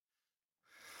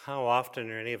How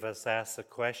often are any of us asked the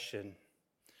question,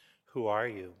 who are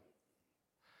you?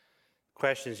 The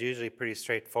question is usually pretty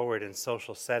straightforward in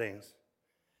social settings,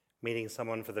 meeting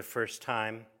someone for the first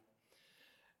time.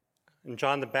 And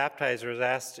John the Baptizer was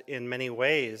asked in many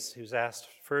ways. He was asked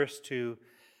first to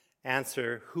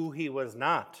answer who he was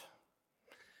not.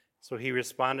 So he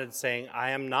responded saying, I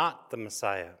am not the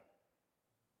Messiah.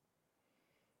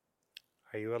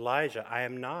 Are you Elijah? I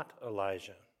am not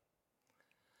Elijah.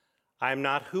 I am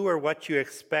not who or what you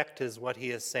expect is what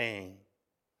he is saying.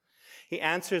 He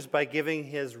answers by giving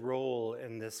his role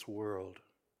in this world.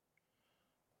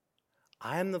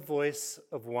 I am the voice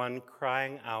of one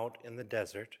crying out in the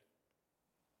desert.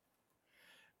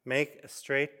 Make a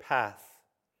straight path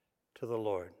to the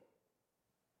Lord.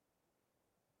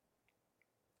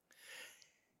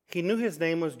 He knew his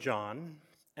name was John,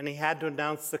 and he had to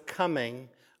announce the coming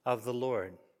of the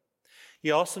Lord. He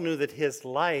also knew that his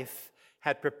life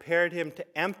had prepared him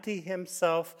to empty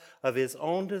himself of his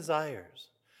own desires,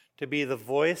 to be the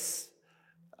voice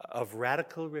of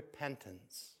radical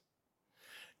repentance,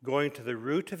 going to the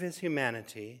root of his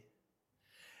humanity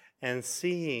and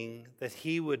seeing that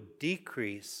he would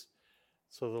decrease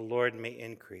so the Lord may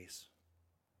increase.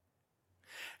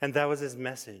 And that was his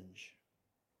message.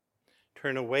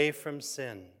 Turn away from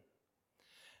sin.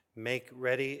 Make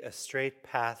ready a straight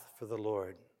path for the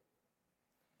Lord.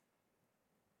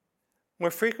 More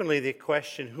frequently, the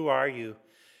question, who are you,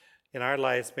 in our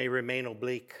lives may remain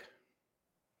oblique.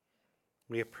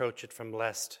 We approach it from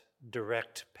less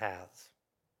direct paths.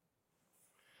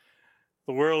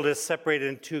 The world is separated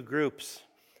in two groups,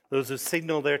 those who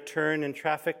signal their turn in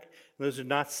traffic and those who do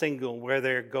not signal where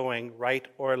they're going, right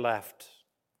or left.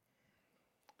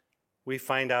 We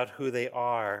find out who they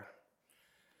are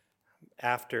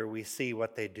after we see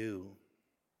what they do.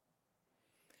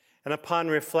 And upon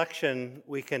reflection,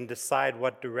 we can decide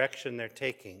what direction they're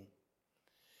taking.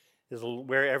 Is it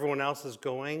where everyone else is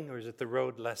going, or is it the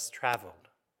road less traveled?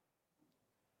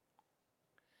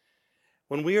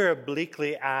 When we are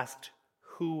obliquely asked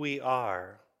who we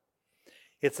are,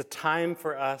 it's a time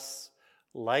for us,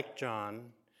 like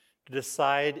John, to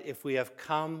decide if we have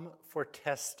come for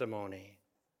testimony.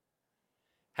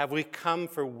 Have we come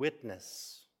for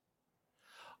witness?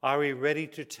 Are we ready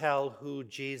to tell who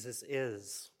Jesus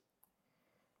is?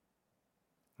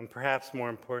 And perhaps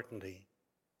more importantly,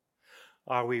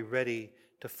 are we ready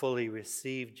to fully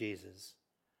receive Jesus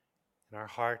in our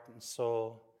heart and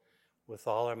soul, with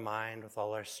all our mind, with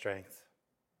all our strength?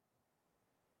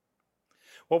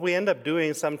 What we end up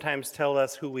doing sometimes tell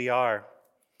us who we are.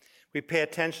 We pay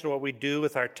attention to what we do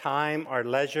with our time, our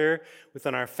leisure,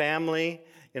 within our family,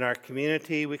 in our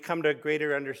community. We come to a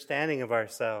greater understanding of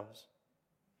ourselves.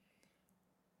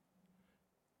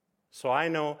 So I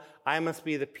know I must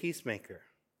be the peacemaker.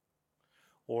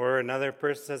 Or another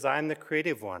person says, I'm the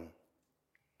creative one.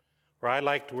 Or I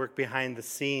like to work behind the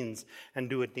scenes and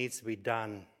do what needs to be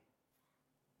done.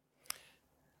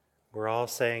 We're all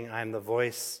saying, I'm the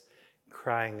voice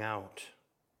crying out.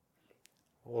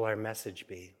 What will our message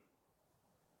be?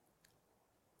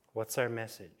 What's our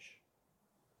message?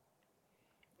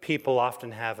 People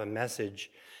often have a message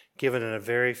given in a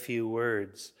very few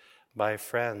words by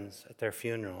friends at their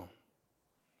funeral.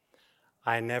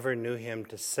 I never knew him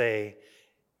to say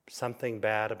something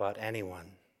bad about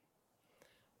anyone.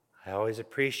 I always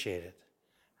appreciate it.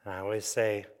 And I always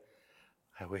say,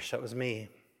 I wish that was me.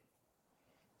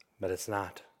 But it's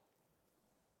not.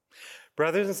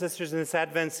 Brothers and sisters, in this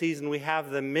Advent season, we have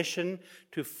the mission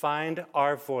to find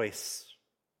our voice.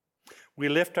 We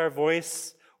lift our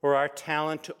voice or our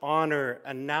talent to honor,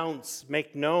 announce,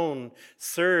 make known,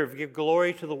 serve, give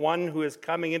glory to the one who is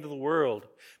coming into the world,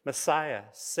 Messiah,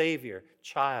 Savior,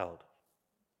 child.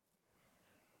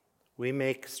 We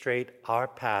make straight our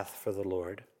path for the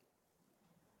Lord.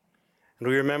 And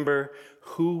we remember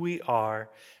who we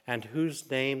are and whose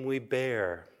name we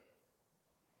bear.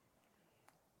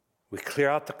 We clear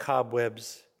out the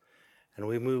cobwebs and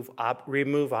we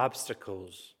remove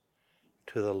obstacles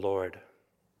to the Lord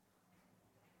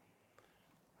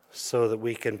so that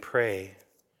we can pray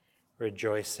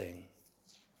rejoicing,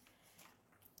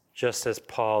 just as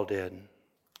Paul did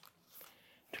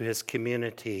to his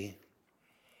community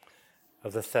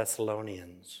of the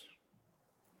Thessalonians.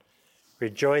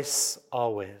 Rejoice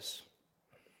always.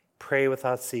 Pray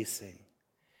without ceasing.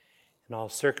 In all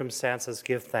circumstances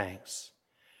give thanks,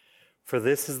 for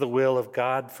this is the will of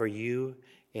God for you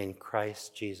in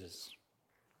Christ Jesus.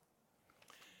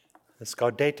 This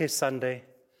Gaudete Sunday,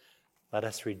 let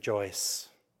us rejoice.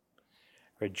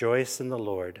 Rejoice in the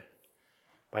Lord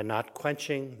by not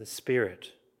quenching the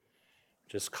Spirit,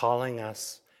 which is calling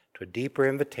us to a deeper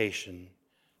invitation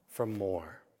for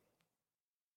more.